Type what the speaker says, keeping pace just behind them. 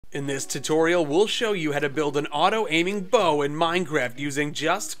In this tutorial, we'll show you how to build an auto-aiming bow in Minecraft using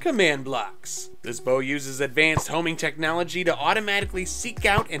just command blocks. This bow uses advanced homing technology to automatically seek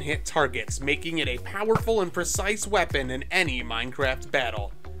out and hit targets, making it a powerful and precise weapon in any Minecraft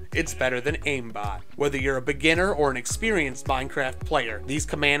battle. It's better than aimbot. Whether you're a beginner or an experienced Minecraft player, these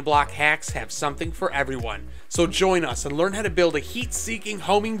command block hacks have something for everyone. So join us and learn how to build a heat-seeking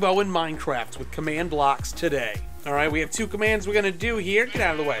homing bow in Minecraft with command blocks today. Alright, we have two commands we're going to do here. Get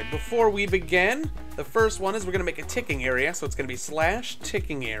out of the way. Before we begin, the first one is we're going to make a ticking area. So it's going to be slash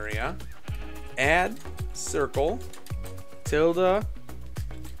ticking area, add circle, tilde,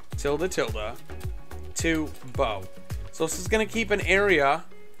 tilde, tilde, to bow. So this is going to keep an area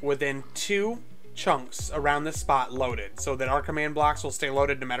within two chunks around this spot loaded so that our command blocks will stay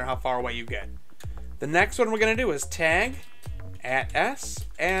loaded no matter how far away you get. The next one we're going to do is tag, @s,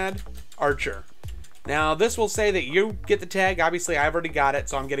 add archer. Now this will say that you get the tag. Obviously I've already got it,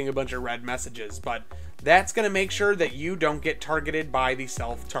 so I'm getting a bunch of red messages, but that's going to make sure that you don't get targeted by the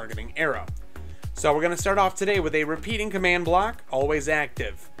self-targeting arrow. So we're going to start off today with a repeating command block, always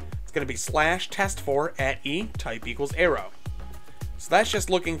active. It's going to be slash test4 @e type equals arrow. So that's just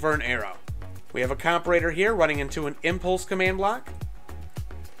looking for an arrow. We have a comparator here running into an impulse command block.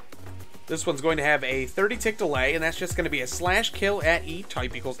 This one's going to have a 30 tick delay, and that's just going to be a slash kill @e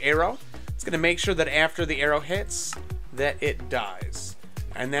type equals arrow. It's going to make sure that after the arrow hits, that it dies.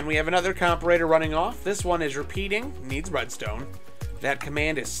 And then we have another comparator running off. This one is repeating, needs redstone. That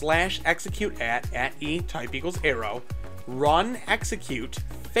command is slash execute @e type equals arrow. Run execute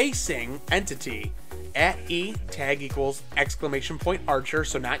facing entity @e tag equals exclamation point archer,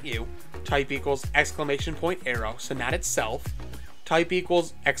 so not you. Type equals exclamation point arrow, so not itself. Type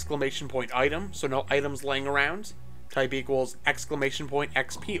equals exclamation point item, so no items laying around. Type equals exclamation point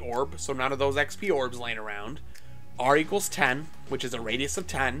XP orb, so none of those XP orbs laying around. R equals 10, which is a radius of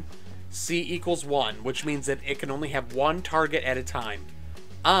 10. C equals 1, which means that it can only have one target at a time.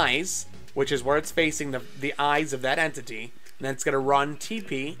 Eyes, which is where it's facing the eyes of that entity. And then it's going to run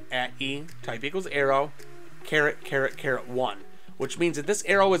TP @e type equals arrow, caret, caret, caret 1. Which means that this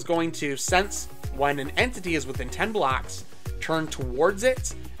arrow is going to sense when an entity is within 10 blocks, turn towards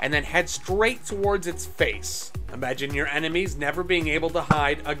it, and then head straight towards its face. Imagine your enemies never being able to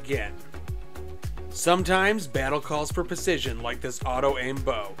hide again. Sometimes battle calls for precision like this auto-aim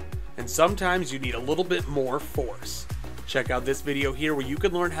bow, and sometimes you need a little bit more force. Check out this video here where you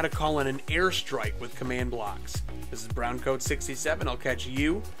can learn how to call in an airstrike with command blocks. This is BrownCoat67. I'll catch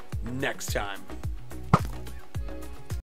you next time.